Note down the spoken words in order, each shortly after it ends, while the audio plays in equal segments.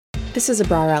This is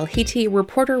Abrar Al-Hiti,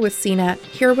 reporter with CNET,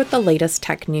 here with the latest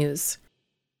tech news.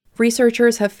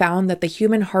 Researchers have found that the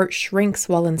human heart shrinks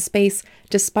while in space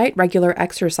despite regular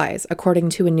exercise, according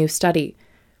to a new study.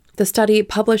 The study,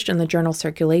 published in the journal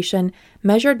Circulation,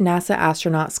 measured NASA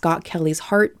astronaut Scott Kelly's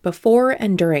heart before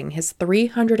and during his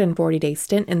 340-day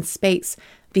stint in space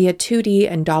via 2D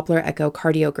and Doppler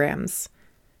echocardiograms.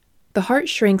 The heart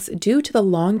shrinks due to the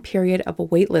long period of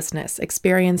weightlessness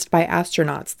experienced by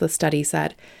astronauts, the study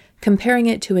said, comparing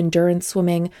it to endurance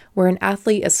swimming, where an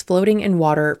athlete is floating in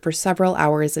water for several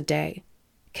hours a day.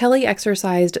 Kelly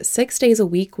exercised 6 days a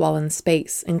week while in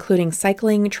space, including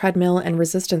cycling, treadmill, and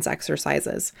resistance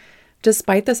exercises.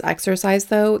 Despite this exercise,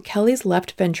 though, Kelly's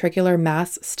left ventricular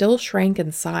mass still shrank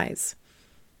in size.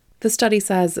 The study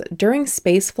says, during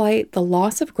spaceflight, the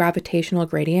loss of gravitational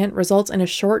gradient results in a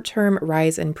short-term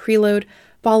rise in preload,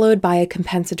 followed by a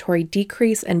compensatory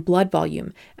decrease in blood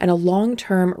volume and a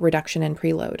long-term reduction in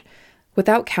preload.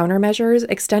 Without countermeasures,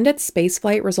 extended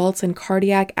spaceflight results in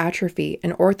cardiac atrophy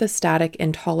and orthostatic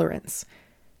intolerance.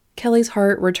 Kelly's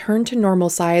heart returned to normal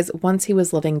size once he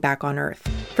was living back on Earth.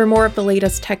 For more of the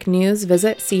latest tech news,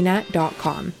 visit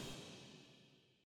cnet.com.